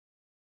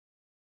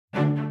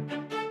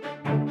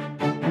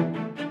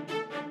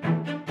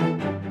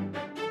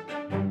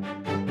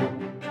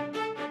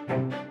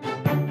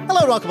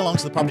Hello and welcome along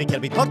to the Property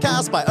Academy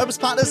podcast by Opus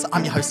Partners.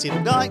 I'm your host,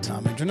 Stephen Guy.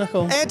 I'm Andrew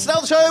Nicol. And today on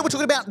the show, we're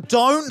talking about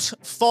don't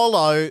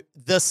follow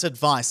this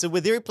advice. So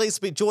we're very pleased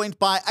to be joined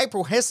by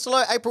April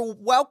Hastilow. April,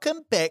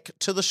 welcome back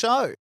to the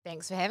show.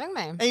 Thanks for having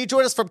me. And you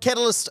joined us from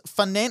Catalyst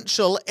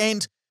Financial,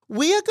 and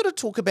we are going to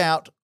talk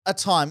about a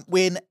time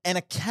when an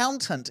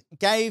accountant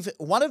gave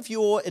one of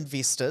your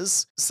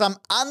investors some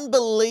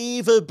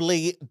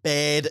unbelievably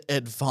bad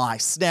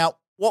advice. Now,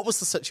 what was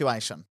the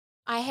situation?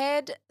 I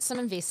had some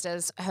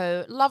investors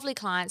lovely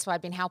clients who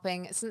I'd been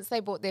helping since they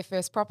bought their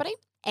first property,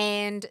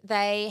 and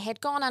they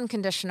had gone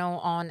unconditional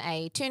on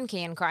a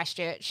turnkey in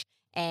Christchurch,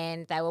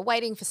 and they were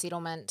waiting for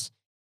settlement,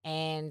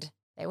 and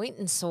they went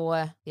and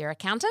saw their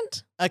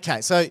accountant. Okay,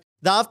 so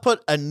they've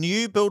put a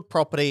new build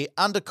property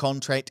under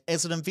contract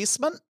as an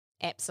investment.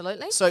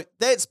 Absolutely. So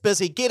that's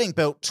busy getting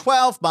built,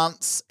 12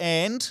 months,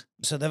 and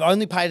So they've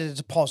only paid a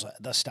deposit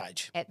at this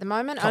stage. At the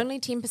moment, only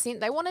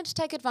 10%. They wanted to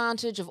take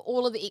advantage of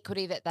all of the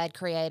equity that they'd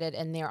created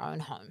in their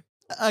own home.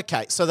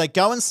 okay, so they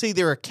go and see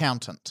their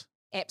accountant.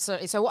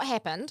 Absolutely. So what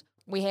happened,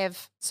 we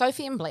have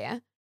Sophie and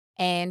Blair,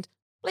 and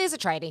Blair's a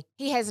tradie.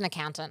 He has an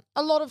accountant,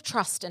 a lot of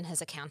trust in his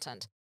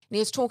accountant. And he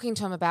was talking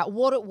to him about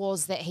what it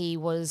was that he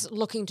was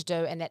looking to do,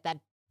 and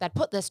that they'd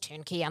put this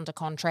turnkey under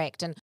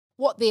contract and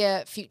what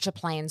their future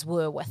plans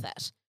were with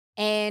it.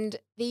 And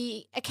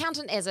the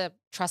accountant, as a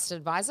trusted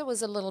advisor,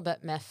 was a little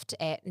bit miffed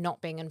at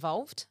not being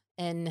involved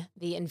in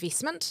the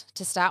investment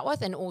to start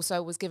with, and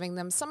also was giving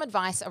them some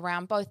advice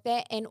around both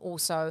that and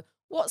also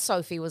what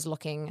Sophie was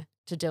looking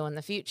to do in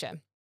the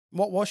future.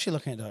 What was she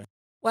looking to do?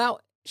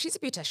 Well, she's a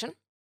beautician,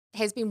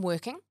 has been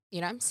working,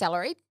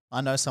 salaried.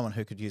 I know someone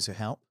who could use her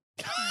help.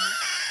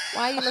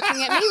 Why are you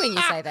looking at me when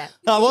you say that?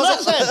 I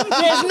wasn't. Listen,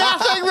 there's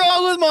nothing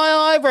wrong with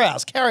my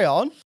eyebrows. Carry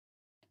on.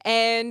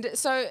 And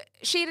so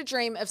she had a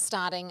dream of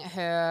starting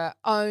her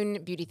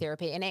own beauty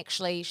therapy, and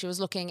actually she was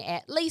looking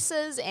at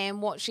leases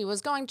and what she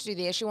was going to do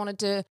there. She wanted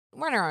to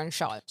run her own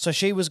show. So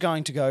she was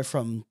going to go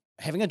from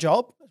having a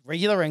job,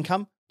 regular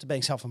income, to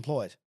being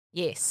self-employed. A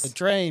Yes.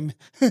 dream.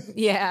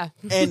 Yeah.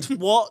 And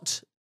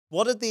what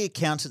did the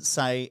accountant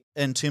say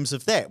in terms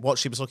of that, what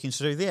she was looking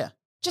to do there?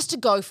 Just to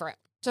go for it,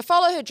 to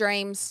follow her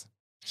dreams.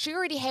 She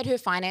already had her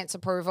finance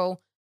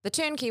approval. The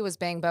turnkey was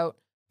being built.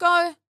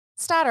 Go,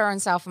 start her own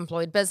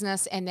self-employed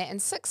business, and that in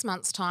 6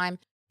 months' time,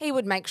 he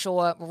would make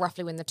sure,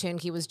 roughly when the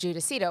turnkey was due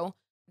to settle,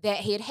 that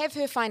he'd have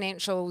her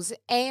financials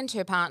and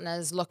her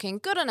partners looking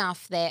good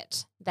enough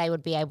that they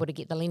would be able to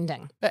get the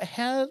lending. But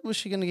how was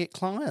she going to get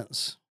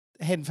clients?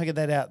 Hadn't figured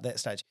that out at that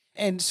stage.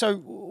 And so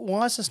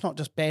why is this not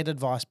just bad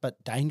advice,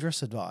 but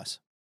dangerous advice?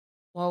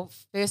 Well,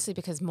 firstly,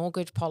 because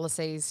mortgage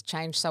policies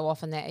change so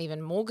often that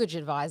even mortgage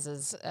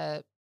advisors,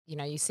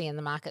 you see in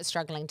the market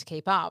struggling to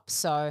keep up.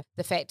 So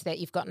the fact that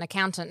you've got an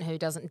accountant who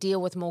doesn't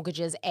deal with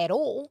mortgages at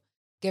all,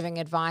 giving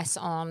advice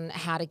on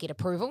how to get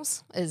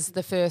approvals, is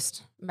the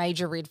first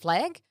major red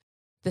flag.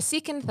 The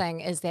second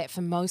thing is that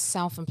for most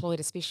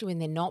self-employed, especially when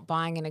they're not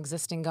buying an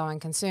existing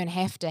going concern,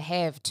 have to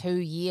have 2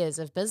 years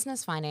of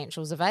business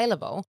financials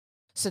available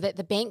so that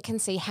the bank can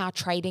see how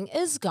trading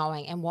is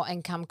going and what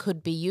income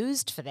could be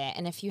used for that.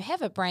 And if you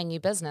have a brand new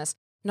business,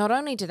 not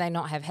only do they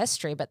not have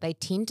history, but they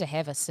tend to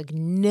have a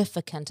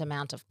significant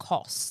amount of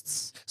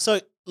costs.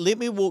 So let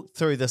me walk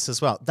through this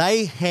as well.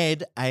 They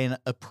had an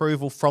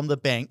approval from the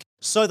bank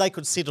so they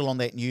could settle on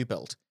that new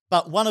build.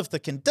 But one of the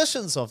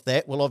conditions of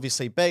that will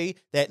obviously be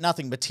that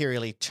nothing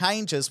materially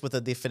changes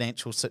within their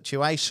financial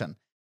situation.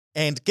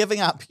 And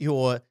giving up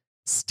your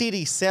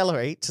steady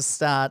salary to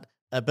start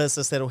a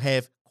business that'll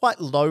have quite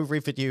low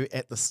revenue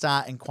at the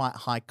start and quite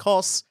high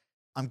costs,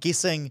 I'm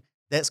guessing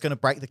that's going to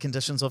break the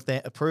conditions of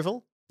that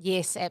approval.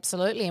 Yes,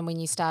 absolutely. And when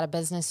you start a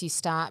business, you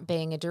start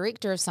being a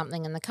director of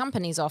something in the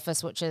company's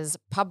office, which is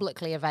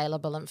publicly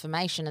available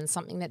information and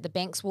something that the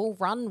banks will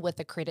run with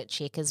a credit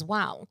check as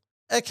well.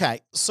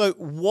 Okay, so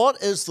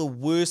what is the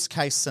worst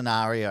case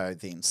scenario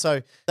then?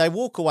 So they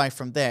walk away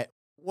from that.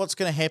 What's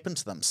going to happen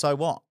to them? So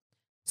what?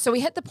 So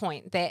we hit the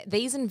point that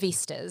these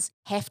investors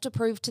have to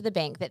prove to the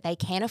bank that they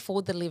can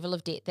afford the level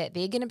of debt that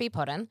they're going to be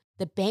put in.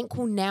 The bank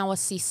will now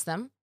assess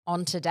them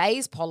on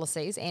today's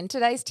policies and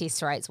today's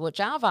test rates,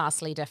 which are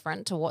vastly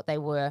different to what they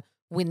were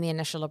when the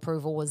initial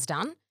approval was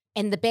done.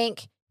 And the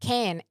bank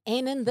can,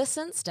 and in this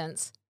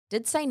instance,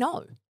 did say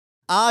no.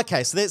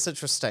 Okay, so that's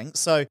interesting.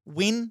 So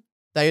when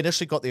they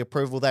initially got the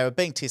approval, they were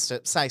being tested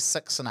at, say,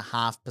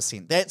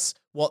 6.5%. That's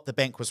what the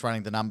bank was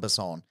running the numbers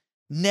on.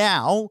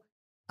 Now,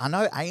 I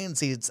know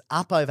ANZ's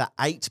up over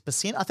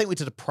 8%. I think we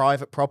did a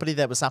private property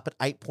that was up at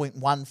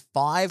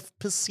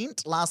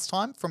 8.15% last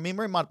time. From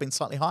memory, might have been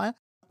slightly higher.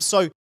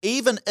 So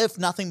even if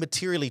nothing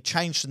materially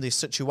changed in their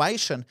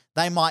situation,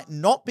 they might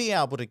not be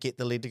able to get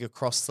the lending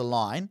across the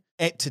line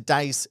at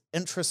today's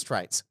interest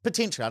rates.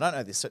 Potentially, I don't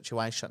know their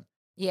situation.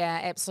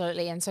 Yeah,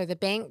 absolutely. And so the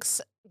banks,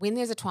 when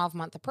there's a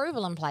 12-month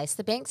approval in place,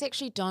 the banks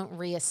actually don't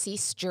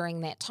reassess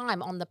during that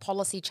time on the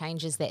policy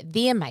changes that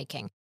they're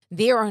making.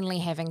 They're only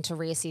having to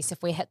reassess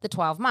if we hit the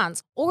 12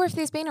 months or if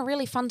there's been a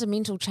really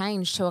fundamental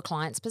change to a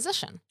client's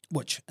position.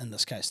 Which, in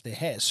this case, there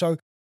has. So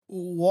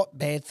what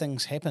bad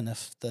things happen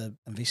if the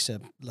investor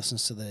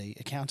listens to the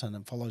accountant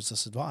and follows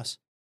this advice?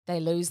 They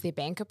lose their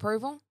bank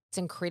approval. It's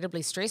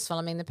incredibly stressful.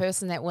 I mean, the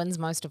person that wins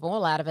most of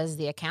all out of it is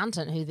the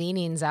accountant, who then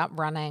ends up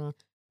running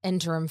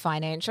interim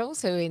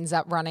financials, who ends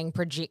up running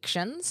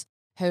projections,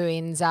 who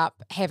ends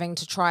up having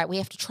to we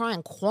have to try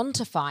and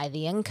quantify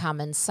the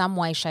income in some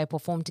way, shape or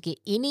form to get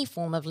any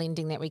form of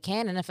lending that we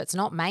can. And if it's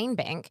not main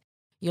bank,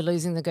 you're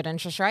losing the good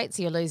interest rates,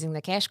 you're losing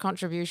the cash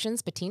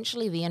contributions,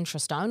 potentially the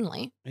interest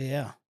only.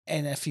 Yeah.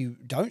 And if you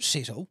don't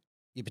settle,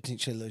 you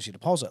potentially lose your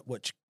deposit,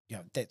 which,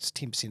 that's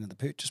 10% of the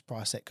purchase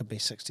price. That could be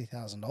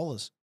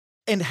 $60,000.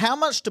 And how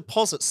much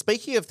deposit,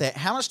 speaking of that,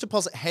 how much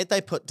deposit had they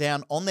put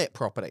down on that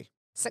property?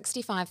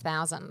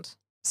 65,000.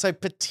 So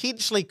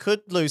potentially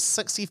could lose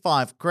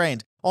 65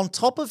 grand. On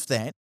top of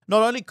that,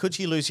 not only could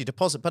you lose your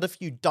deposit, but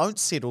if you don't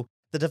settle,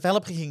 the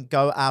developer can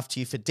go after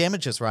you for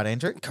damages, right,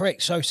 Andrew?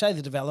 Correct. So say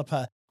the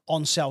developer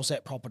on-sells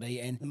that property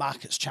and the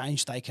market's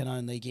changed, they can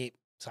only get,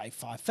 say,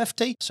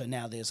 $550. So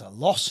now there's a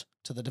loss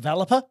to the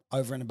developer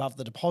over and above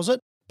the deposit.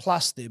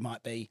 Plus there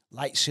might be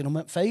late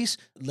settlement fees,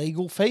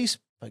 legal fees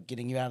for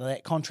getting you out of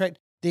that contract.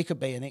 There could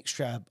be an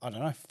extra,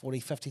 $40,000,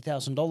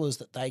 $50,000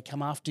 that they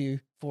come after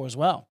you for as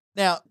well.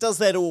 Now, does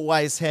that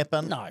always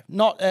happen? No,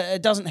 not.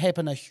 It doesn't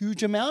happen a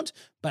huge amount,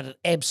 but it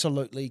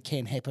absolutely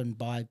can happen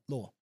by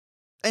law.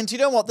 And do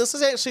you know what? This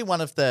is actually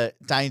one of the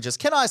dangers.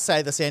 Can I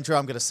say this, Andrew?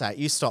 I'm going to say it.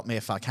 You stop me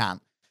if I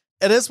can't.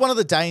 It is one of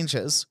the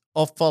dangers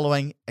of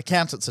following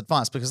accountant's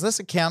advice, because this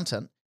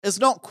accountant is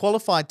not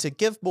qualified to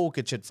give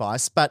mortgage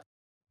advice, but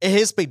it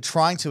has been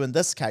trying to in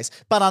this case.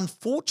 But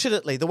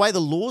unfortunately, the way the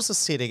laws are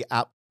setting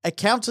up,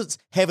 accountants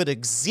have an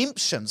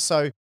exemption.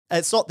 So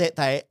it's not that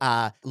they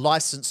are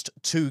licensed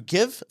to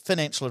give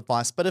financial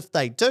advice, but if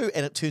they do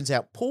and it turns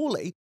out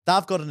poorly,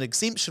 they've got an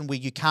exemption where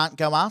you can't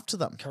go after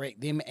them. Correct,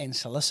 them and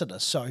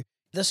solicitors. So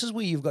this is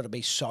where you've got to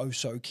be so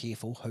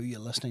careful who you're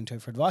listening to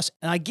for advice.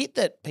 And I get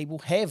that people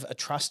have a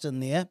trust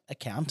in their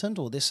accountant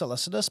or their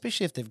solicitor,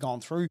 especially if they've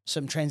gone through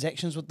some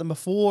transactions with them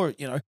before.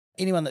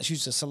 Anyone that's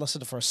used a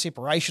solicitor for a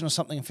separation or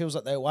something and feels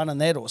like they won in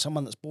that, or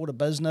someone that's bought a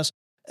business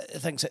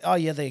thinks that,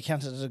 the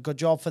accountant did a good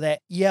job for that.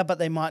 Yeah, but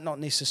they might not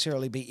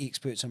necessarily be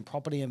experts in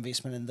property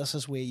investment. And this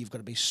is where you've got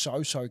to be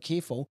so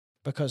careful,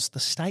 because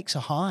the stakes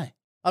are high.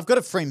 I've got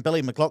a friend,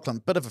 Billy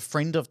McLaughlin, bit of a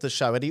friend of the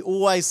show, and he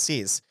always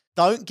says,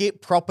 don't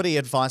get property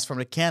advice from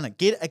an accountant.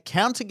 Get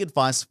accounting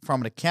advice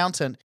from an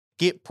accountant.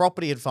 Get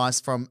property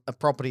advice from a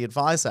property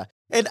advisor.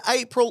 And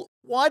April,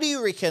 why do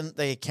you reckon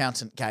the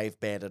accountant gave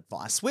bad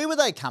advice? Where were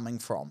they coming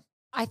from?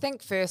 I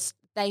think first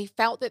they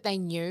felt that they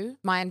knew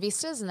my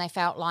investors and they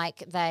felt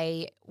like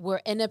they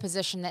were in a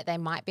position that they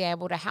might be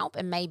able to help.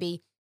 And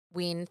maybe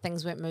when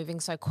things weren't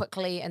moving so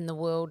quickly in the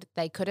world,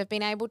 they could have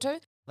been able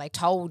to. They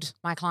told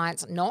my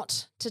clients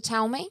not to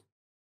tell me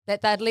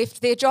that they'd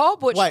left their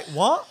job. Which, wait,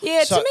 what?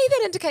 Yeah, to me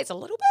that indicates a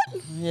little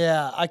bit.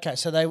 Yeah, okay.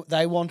 So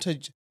they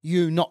wanted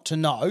you not to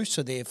know,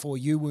 so therefore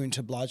you weren't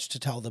obliged to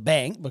tell the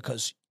bank,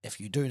 because if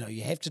you do know,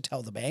 you have to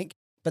tell the bank.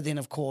 But then,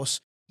 of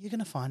course, you're going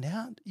to find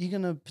out. You're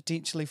going to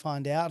potentially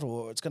find out,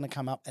 or it's going to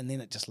come up, and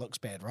then it just looks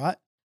bad, right?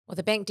 Well,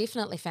 the bank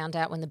definitely found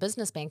out when the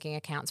business banking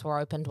accounts were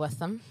opened with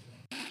them.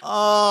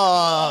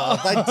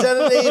 Oh, they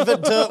didn't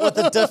even do it with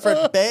a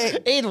different bank.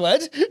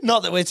 Edward,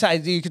 not that we're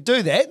saying you could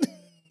do that.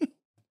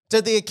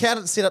 Did the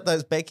accountant set up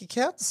those bank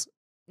accounts?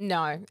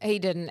 No, he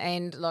didn't.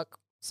 And look,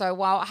 so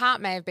while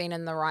Hart may have been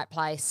in the right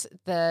place,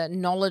 the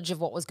knowledge of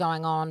what was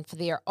going on for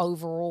their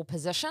overall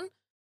position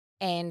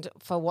and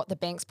for what the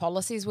bank's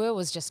policies were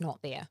was just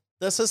not there.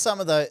 This is some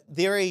of the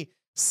very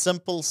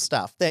simple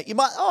stuff that you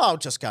might, I'll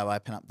just go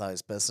open up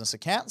those business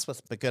accounts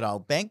with the good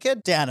old banker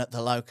down at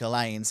the local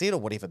ANZ or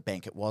whatever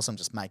bank it was. I'm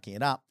just making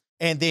it up.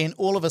 And then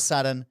all of a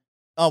sudden,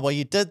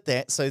 you did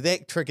that. So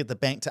that triggered the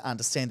bank to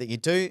understand that you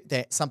do,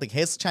 that something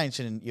has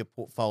changed in your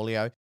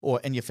portfolio or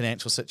in your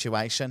financial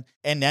situation.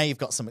 And now you've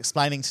got some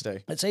explaining to do.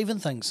 It's even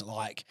things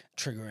like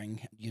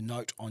triggering your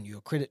note on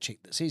your credit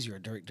check that says you're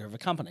a director of a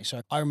company.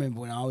 So I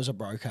remember when I was a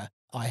broker,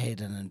 I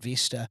had an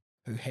investor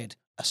who had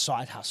a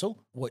side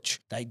hustle,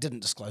 which they didn't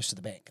disclose to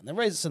the bank. And the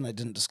reason they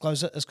didn't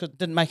disclose it is because it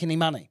didn't make any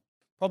money.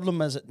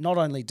 Problem is, it not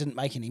only didn't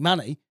make any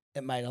money,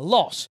 it made a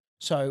loss.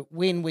 So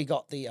when we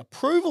got the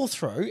approval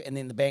through, and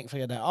then the bank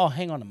figured out,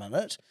 hang on a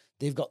minute,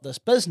 they've got this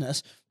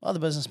business. Well, the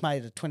business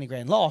made a 20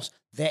 grand loss.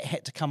 That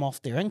had to come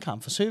off their income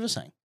for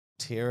servicing.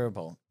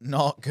 Terrible.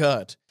 Not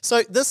good.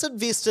 So this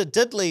investor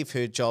did leave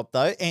her job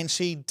though, and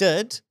she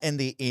did, in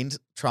the end,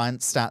 try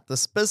and start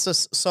this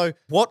business. So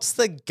what's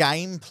the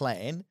game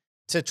plan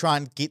to try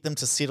and get them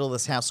to settle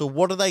this house, or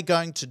what are they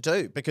going to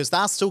do? Because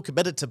they're still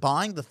committed to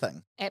buying the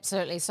thing.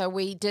 Absolutely. So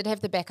we did have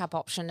the backup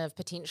option of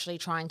potentially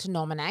trying to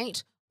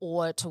nominate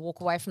or to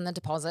walk away from the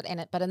deposit.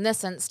 But in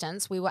this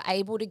instance, we were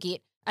able to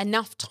get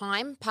enough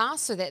time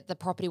passed so that the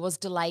property was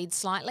delayed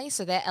slightly.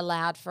 So that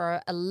allowed for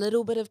a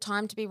little bit of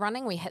time to be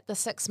running. We hit the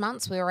 6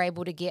 months. We were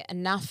able to get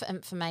enough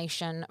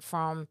information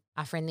from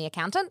our friend the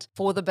accountant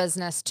for the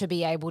business to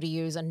be able to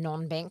use a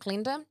non-bank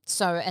lender.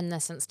 So in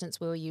this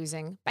instance, we were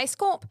using Base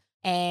Corp.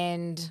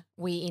 and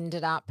we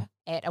ended up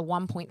at a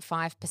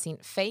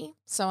 1.5% fee.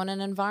 So in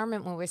an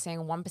environment where we're seeing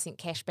a 1%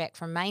 cash back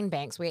from main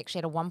banks, we actually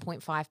had a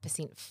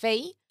 1.5%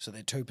 fee. So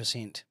they're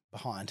 2%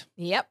 behind.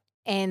 Yep.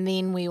 And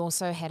then we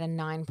also had a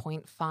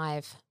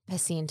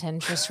 9.5%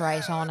 interest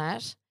rate on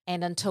it.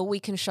 And until we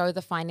can show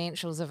the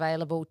financials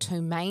available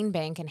to main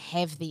bank and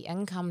have the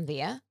income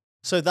there.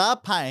 So they're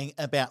paying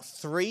about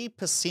 3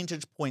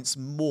 percentage points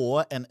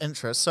more in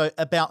interest. So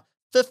about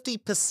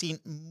 50%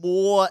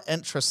 more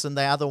interest than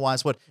they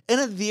otherwise would in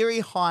a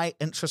very high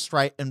interest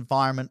rate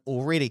environment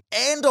already.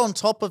 And on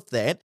top of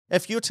that,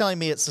 if you're telling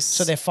me it's a...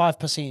 So they're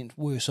 5%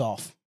 worse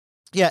off.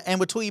 Yeah, and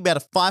we're talking about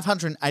a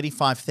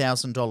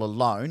 $585,000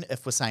 loan,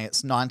 if we're saying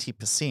it's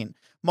 90%.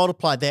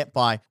 Multiply that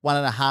by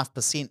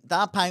 1.5%.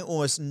 They're paying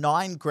almost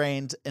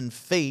 $9,000 in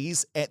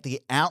fees at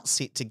the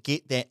outset to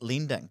get that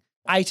lending.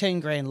 18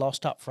 grand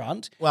lost up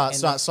front. Well, it's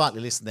slightly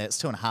less than that. It's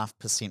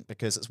 2.5%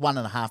 because it's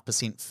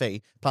 1.5%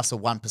 fee plus a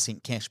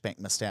 1% cashback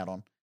missed out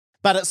on.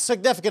 But it's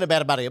significant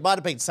amount of money. It might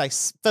have been, say,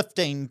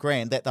 15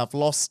 grand that they've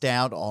lost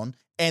out on.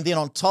 And then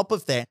on top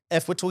of that,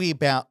 if we're talking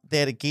about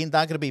that again,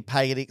 they're going to be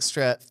paying an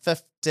extra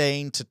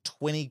 15 to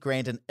 20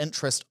 grand in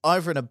interest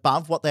over and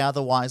above what they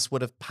otherwise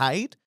would have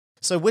paid.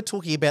 So we're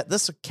talking about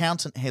this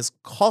accountant has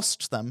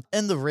cost them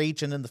in the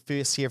region in the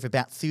first year of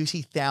about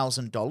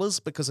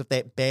 $30,000 because of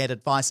that bad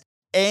advice.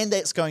 And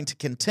that's going to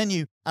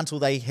continue until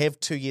they have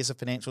 2 years of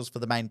financials for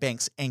the main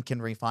banks and can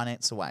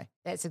refinance away.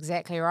 That's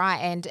exactly right.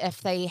 And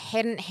if they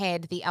hadn't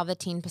had the other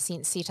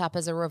 10% set up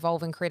as a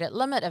revolving credit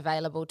limit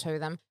available to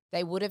them,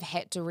 they would have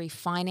had to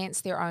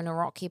refinance their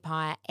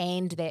owner-occupier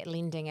and that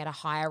lending at a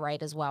higher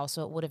rate as well.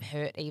 So it would have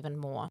hurt even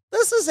more.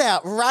 This is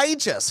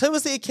outrageous. Who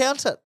was the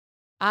accountant?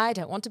 I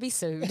don't want to be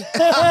sued.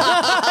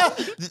 That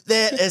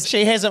is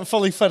She hasn't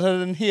fully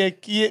fitted in here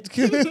yet.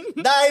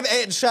 name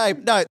and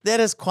shame. No, that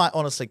is quite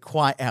honestly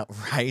quite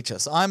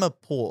outrageous. I'm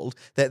appalled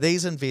that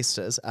these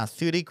investors are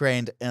 30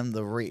 grand in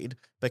the red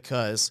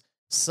because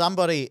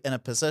somebody in a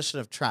position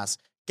of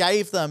trust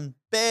gave them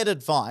bad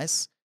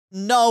advice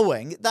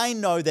knowing they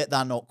know that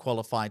they're not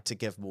qualified to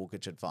give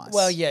mortgage advice.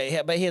 Well,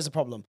 yeah, but here's the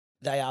problem.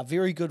 They are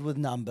very good with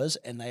numbers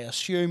and they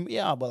assume,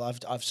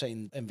 I've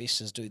seen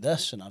investors do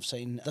this and I've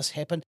seen this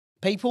happen.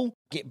 People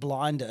get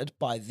blinded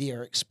by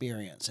their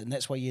experience, and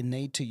that's why you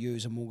need to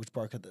use a mortgage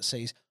broker that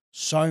sees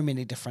so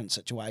many different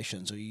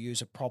situations, or you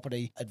use a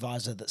property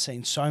advisor that's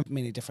seen so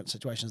many different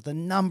situations. The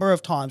number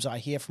of times I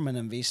hear from an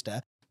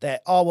investor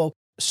that,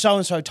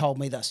 so-and-so told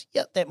me this.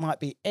 Yeah, that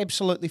might be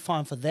absolutely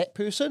fine for that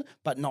person,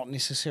 but not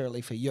necessarily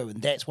for you.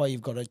 And that's why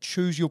you've got to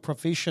choose your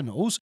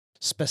professionals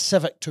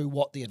specific to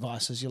what the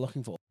advice is you're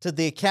looking for. did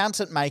the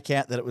accountant make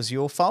out that it was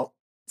your fault?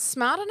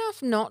 Smart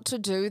enough not to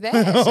do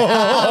that.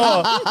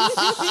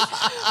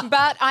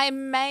 But I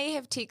may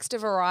have texted a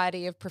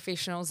variety of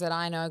professionals that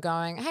I know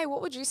going, hey,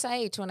 what would you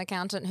say to an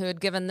accountant who had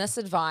given this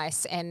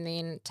advice and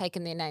then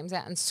taken their names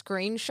out and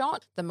screenshot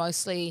the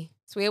mostly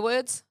swear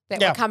words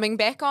that were coming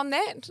back on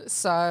that?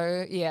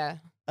 So, yeah.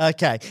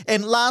 Okay.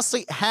 And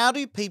lastly, how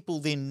do people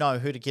then know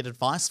who to get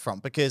advice from?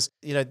 Because,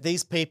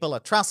 these people are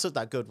trusted,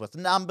 they're good with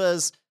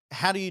numbers.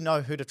 How do you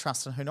know who to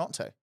trust and who not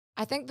to?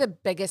 I think the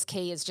biggest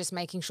key is just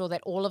making sure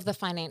that all of the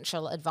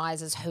financial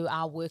advisors who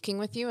are working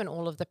with you and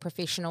all of the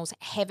professionals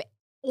have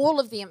all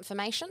of the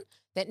information,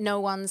 that no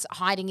one's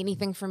hiding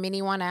anything from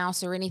anyone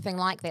else or anything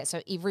like that.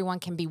 So everyone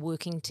can be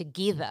working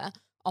together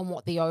on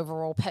what the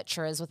overall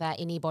picture is without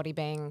anybody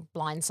being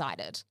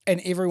blindsided.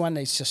 And everyone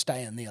needs to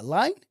stay in their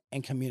lane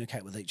and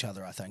communicate with each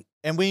other, I think.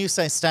 And when you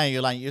say stay in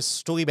your lane, you're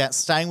talking about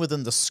staying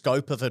within the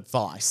scope of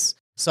advice.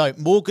 So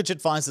mortgage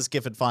advisors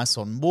give advice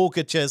on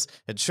mortgages,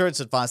 insurance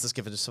advisors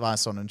give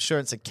advice on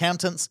insurance,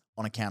 accountants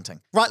on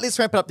accounting. Right, let's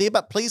wrap it up there,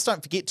 but please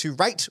don't forget to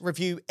rate,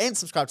 review, and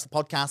subscribe to the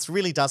podcast. It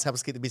really does help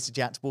us get the message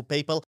out to more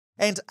people.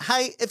 And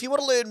hey, if you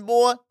want to learn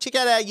more, check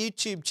out our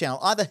YouTube channel.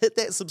 Either hit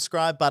that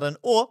subscribe button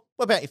or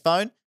whip out your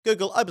phone,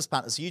 Google Obus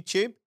Partners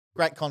YouTube.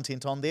 Great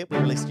content on there. We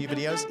release new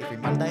videos every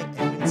Monday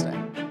and Wednesday.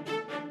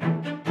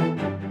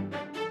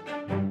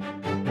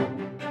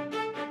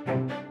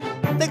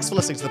 Thanks for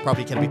listening to the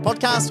Property Academy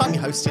podcast. I'm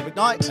your host, Ted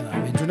McKnight. And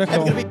I'm Andrew And we're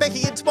Nicol. going to be back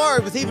again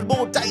tomorrow with even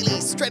more daily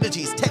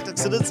strategies,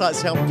 tactics, and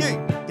insights to help you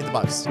get the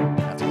most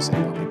out of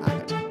your property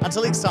market.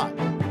 Until next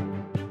time.